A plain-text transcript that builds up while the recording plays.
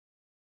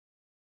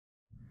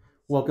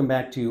Welcome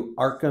back to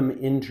Arkham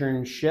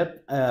Internship.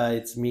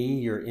 It's me,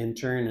 your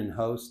intern and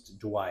host,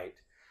 Dwight.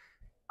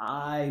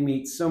 I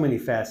meet so many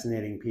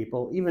fascinating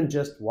people, even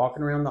just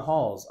walking around the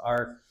halls.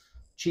 Our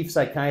chief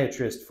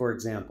psychiatrist, for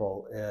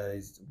example,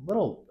 is a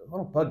little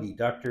buggy.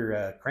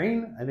 Dr.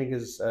 Crane, I think,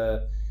 is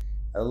a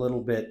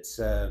little bit,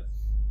 I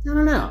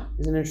don't know.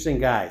 He's an interesting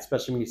guy,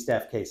 especially when you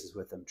staff cases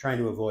with him. Trying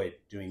to avoid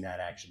doing that,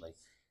 actually.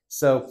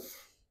 So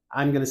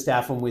I'm going to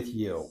staff him with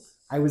you.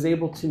 I was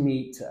able to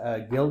meet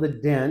Gilda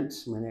Dent,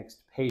 my next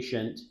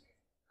patient,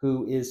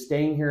 who is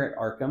staying here at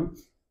Arkham.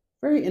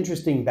 Very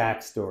interesting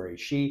backstory.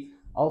 She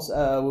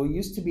also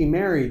used to be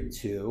married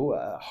to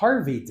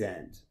Harvey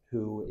Dent,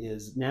 who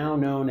is now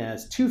known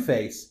as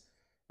Two-Face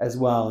as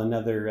well,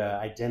 another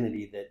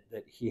identity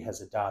that he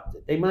has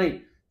adopted. They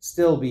might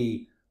still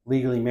be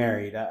legally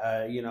married.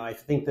 I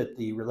think that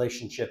the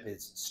relationship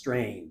is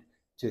strained,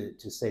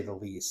 to say the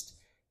least.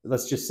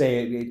 Let's just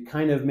say it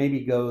kind of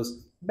maybe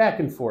goes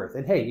back and forth.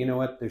 And hey, you know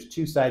what? There's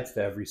two sides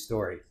to every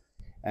story.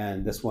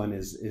 And this one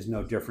is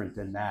no different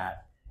than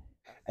that.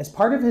 As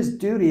part of his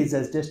duties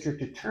as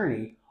district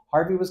attorney,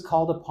 Harvey was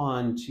called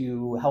upon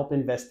to help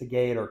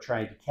investigate or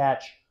try to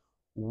catch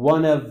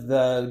one of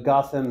the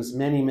Gotham's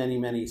many, many,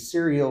 many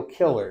serial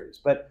killers.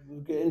 But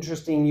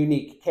interesting,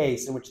 unique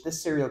case in which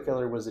this serial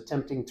killer was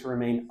attempting to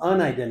remain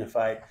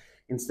unidentified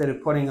instead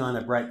of putting on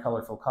a bright,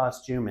 colorful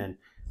costume and,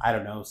 I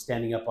don't know,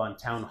 standing up on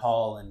town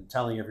hall and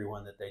telling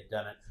everyone that they'd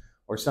done it,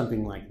 or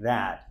something like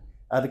that.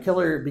 The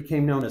killer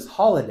became known as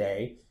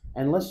Holiday,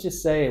 and let's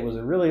just say it was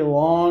a really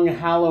long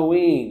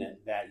Halloween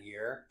that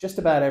year. Just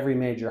about every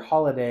major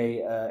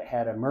holiday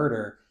had a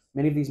murder.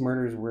 Many of these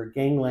murders were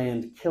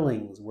gangland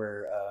killings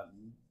where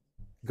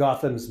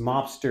Gotham's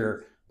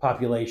mobster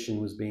population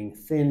was being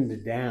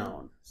thinned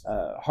down.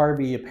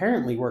 Harvey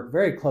apparently worked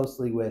very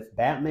closely with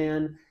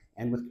Batman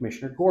and with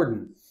Commissioner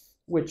Gordon,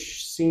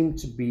 which seemed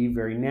to be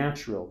very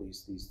natural.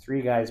 These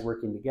three guys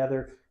working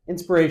together.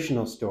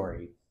 Inspirational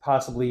story.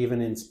 Possibly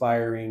even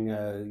inspiring,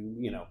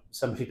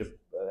 somebody to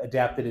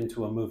adapt it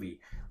into a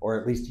movie, or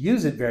at least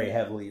use it very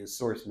heavily as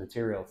source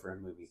material for a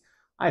movie.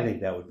 I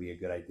think that would be a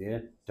good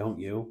idea, don't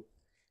you?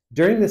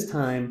 During this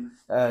time,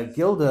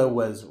 Gilda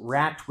was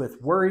racked with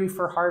worry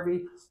for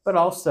Harvey, but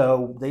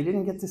also they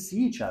didn't get to see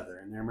each other,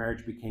 and their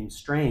marriage became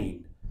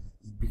strained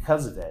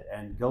because of it.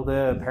 And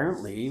Gilda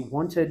apparently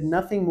wanted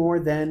nothing more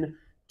than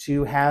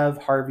to have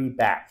Harvey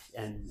back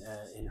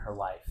in her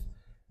life.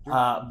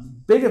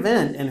 Big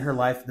event in her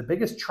life, the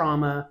biggest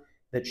trauma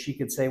that she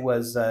could say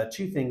was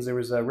two things. There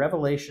was a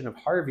revelation of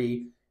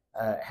Harvey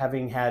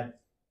having had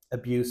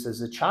abuse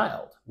as a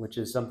child, which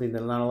is something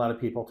that not a lot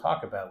of people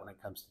talk about when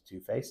it comes to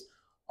Two-Face.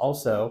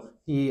 Also,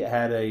 he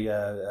had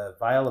a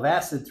vial of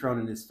acid thrown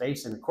in his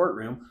face in a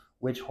courtroom,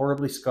 which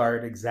horribly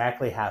scarred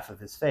exactly half of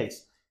his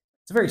face.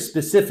 It's a very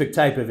specific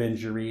type of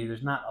injury.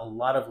 There's not a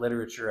lot of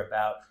literature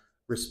about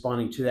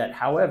responding to that.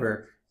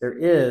 However, there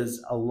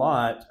is a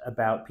lot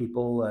about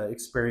people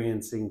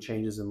experiencing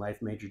changes in life,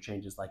 major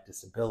changes like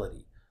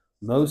disability.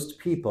 Most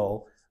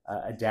people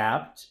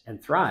adapt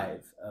and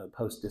thrive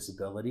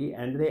post-disability,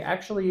 and they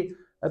actually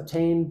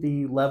obtain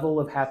the level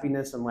of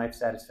happiness and life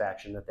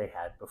satisfaction that they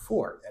had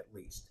before, at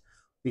least,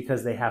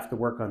 because they have to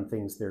work on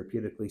things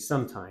therapeutically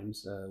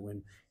sometimes.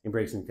 When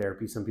embracing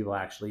therapy, some people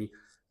actually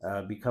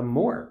become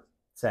more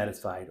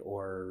satisfied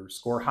or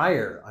score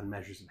higher on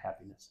measures of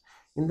happiness.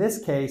 In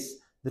this case,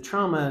 the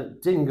trauma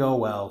didn't go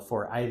well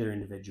for either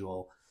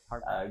individual.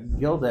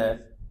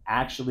 Gilda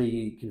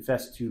actually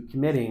confessed to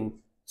committing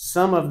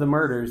some of the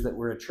murders that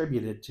were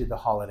attributed to the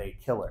Holiday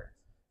killer.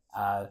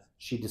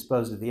 She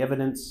disposed of the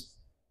evidence.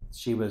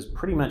 She was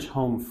pretty much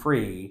home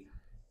free,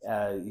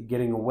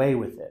 getting away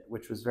with it,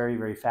 which was very,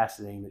 very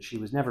fascinating that she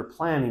was never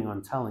planning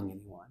on telling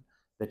anyone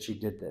that she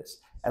did this.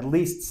 At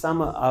least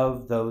some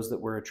of those that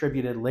were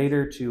attributed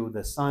later to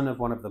the son of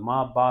one of the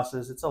mob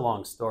bosses, it's a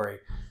long story,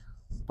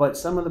 but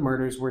some of the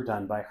murders were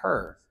done by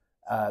her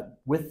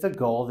with the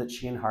goal that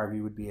she and Harvey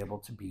would be able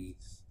to be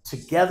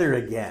together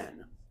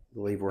again, I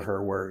believe were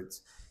her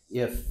words,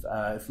 if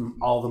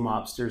all the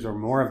mobsters or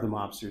more of the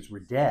mobsters were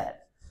dead.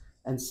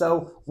 And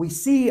so we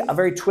see a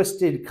very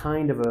twisted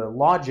kind of a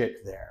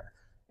logic there.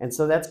 And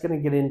so that's going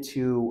to get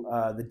into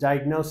the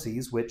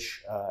diagnoses,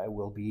 which I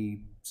will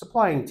be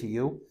supplying to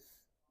you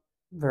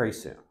very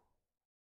soon.